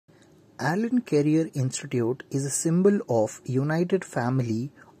Allen Career Institute is a symbol of united family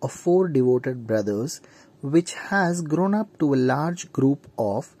of four devoted brothers, which has grown up to a large group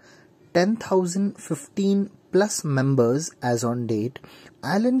of 10,015 plus members as on date.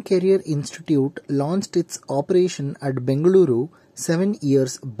 Allen Career Institute launched its operation at Bengaluru 7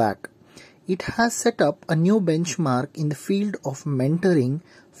 years back. It has set up a new benchmark in the field of mentoring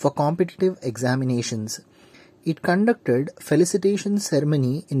for competitive examinations. It conducted felicitation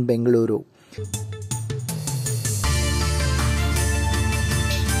ceremony in Bengaluru.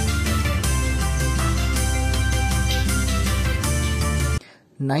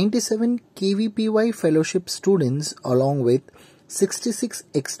 97 KVPY Fellowship students along with 66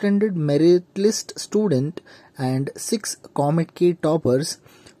 extended merit list student and 6 Comet K toppers,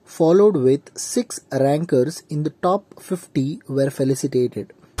 followed with 6 rankers in the top 50 were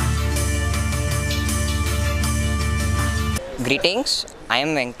felicitated. Greetings, I am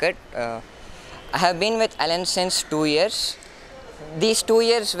Venkat. I have been with Allen since 2 years. These 2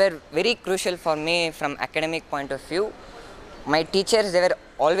 years were very crucial for me from academic point of view. My teachers, they were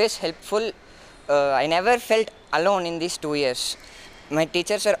always helpful. I never felt alone in these 2 years. My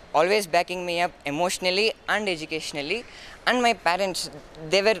teachers are always backing me up emotionally and educationally, and my parents,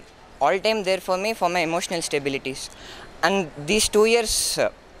 they were all time there for me for my emotional stabilities. And these 2 years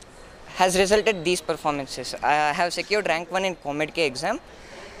has resulted these performances. I have secured rank 1 in Comet K exam,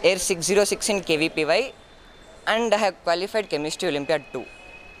 Air 606 in KVPY, and I have qualified Chemistry Olympiad 2.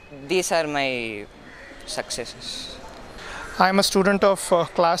 These are my successes. I am a student of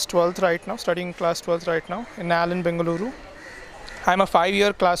class 12th right now, studying class 12th right now in Allen, Bengaluru. I am a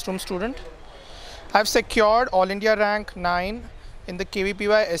 5-year classroom student. I have secured All India rank 9 in the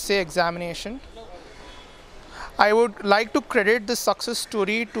KVPY essay examination. I would like to credit this success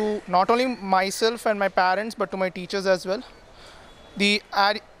story to not only myself and my parents, but to my teachers as well. The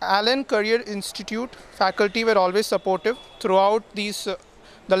Allen Career Institute faculty were always supportive throughout these,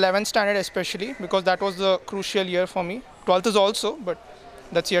 the 11th standard especially, because that was the crucial year for me. 12th is also, but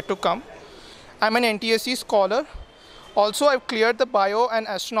that's yet to come. I'm an NTSE scholar. Also, I've cleared the Bio and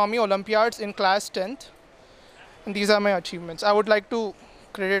Astronomy Olympiads in class 10th. And these are my achievements. I would like to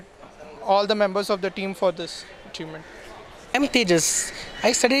credit all the members of the team for this achievement. I'm Tejas.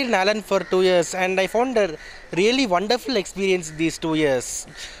 I studied in Allen for 2 years and I found a really wonderful experience these 2 years.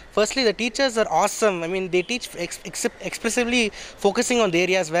 Firstly, the teachers are awesome. I mean, they teach expressively focusing on the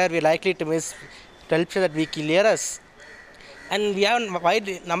areas where we're likely to miss to help sure that we clear us. And we have a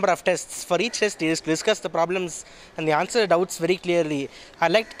wide number of tests. For each test, we discuss the problems and they answer the doubts very clearly.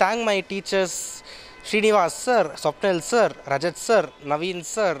 I'd like to thank my teachers, Srinivas sir, Swapnil sir, Rajat sir, Naveen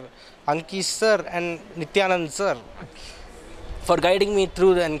sir, Ankish sir, and Nityanand sir for guiding me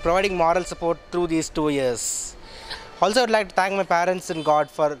through and providing moral support through these 2 years. Also, I'd like to thank my parents and God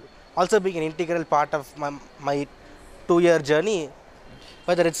for also being an integral part of my 2-year journey.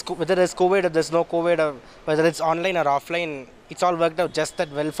 Whether it's COVID or there's no COVID, or whether it's online or offline, it's all worked out just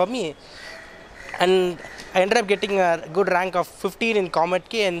that well for me. And I ended up getting a good rank of 15 in Comet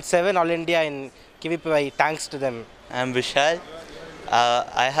K and 7 All India in KVPY, thanks to them. I'm Vishal.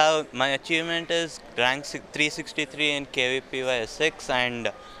 My achievement is rank 363 in KVPY 6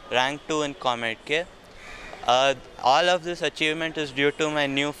 and rank 2 in Comet K. All of this achievement is due to my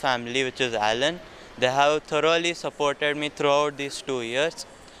new family, which is Allen. They have thoroughly supported me throughout these 2 years.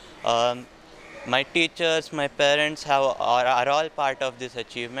 My teachers, my parents are all part of this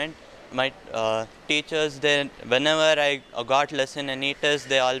achievement. My teachers, whenever I got lesson any test,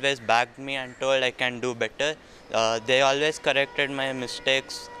 they always backed me and told I can do better. They always corrected my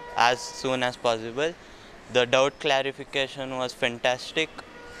mistakes as soon as possible. The doubt clarification was fantastic.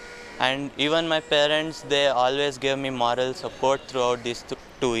 And even my parents, they always gave me moral support throughout these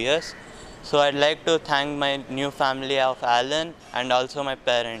 2 years. So I'd like to thank my new family of Allen and also my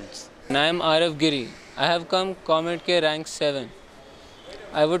parents. I am Arav Giri. I have come Comet K rank 7.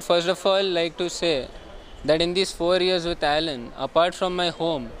 I would first of all like to say that in these 4 years with Allen, apart from my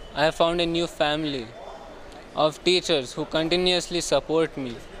home, I have found a new family of teachers who continuously support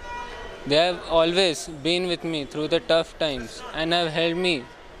me. They have always been with me through the tough times and have helped me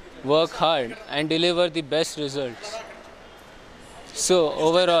work hard and deliver the best results. So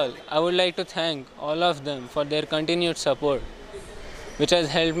overall, I would like to thank all of them for their continued support, which has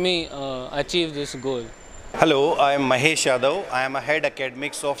helped me achieve this goal. Hello, I am Mahesh Yadav. I am a head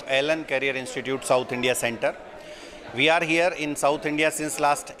academics of Allen Career Institute South India Center. We are here in South India since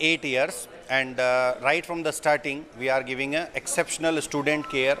last 8 years, and right from the starting we are giving a exceptional student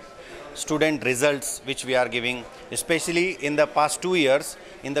care, student results which we are giving, especially in the past 2 years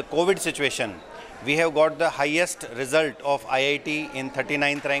in the COVID situation. we have got the highest result of IIT in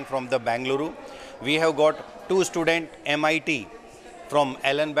 39th rank from the Bengaluru. We have got 2 students MIT from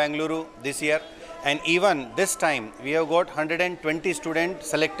Allen Bengaluru this year. And even this time, we have got 120 students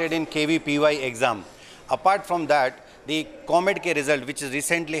selected in KVPY exam. Apart from that, the COMEDK result, which is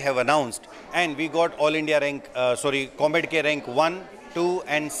recently have announced, and we got All India rank, COMEDK rank 1, 2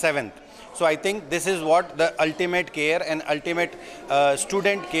 and 7th. So I think this is what the ultimate care and ultimate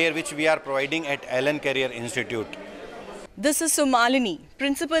student care which we are providing at Allen Career Institute. This is Sumalini,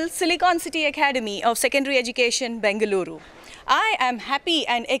 Principal, Silicon City Academy of Secondary Education, Bengaluru. I am happy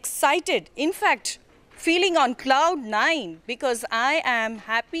and excited, in fact, feeling on cloud 9 because I am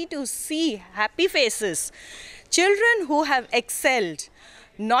happy to see happy faces. Children who have excelled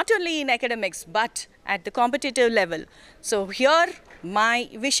not only in academics but at the competitive level. So here, my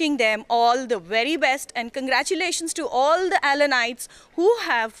wishing them all the very best and congratulations to all the Allenites who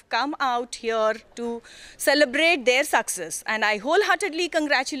have come out here to celebrate their success. And I wholeheartedly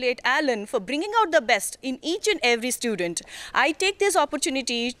congratulate Allen for bringing out the best in each and every student. I take this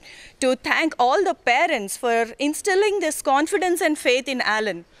opportunity to thank all the parents for instilling this confidence and faith in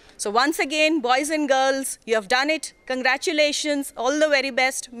Allen. So once again, boys and girls, you have done it. Congratulations, all the very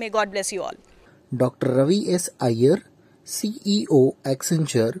best. May God bless you all. Dr. Ravi S. Iyer, CEO,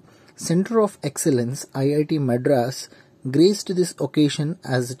 Accenture, Center of Excellence, IIT Madras, graced this occasion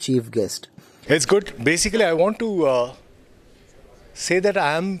as a chief guest. It's good. Basically, I want to say that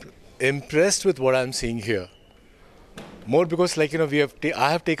I am impressed with what I'm seeing here. More because, I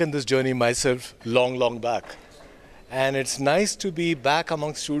have taken this journey myself long back. And it's nice to be back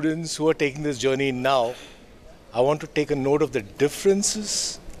among students who are taking this journey now. I want to take a note of the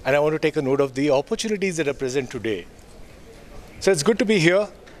differences and I want to take a note of the opportunities that are present today. So it's good to be here.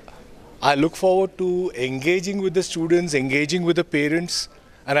 I look forward to engaging with the students, engaging with the parents,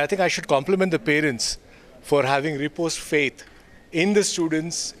 and I think I should compliment the parents for having reposed faith in the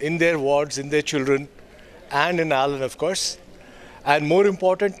students, in their wards, in their children, and in Allen, of course. And more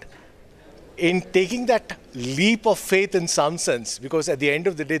important, in taking that leap of faith in some sense, because at the end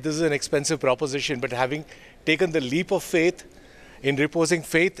of the day, this is an expensive proposition, but having taken the leap of faith in reposing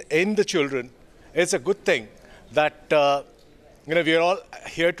faith in the children, it's a good thing that we are all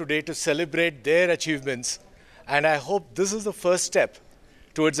here today to celebrate their achievements. And I hope this is the first step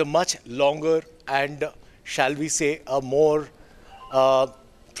towards a much longer and, shall we say, a more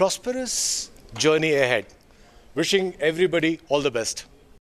prosperous journey ahead. Wishing everybody all the best.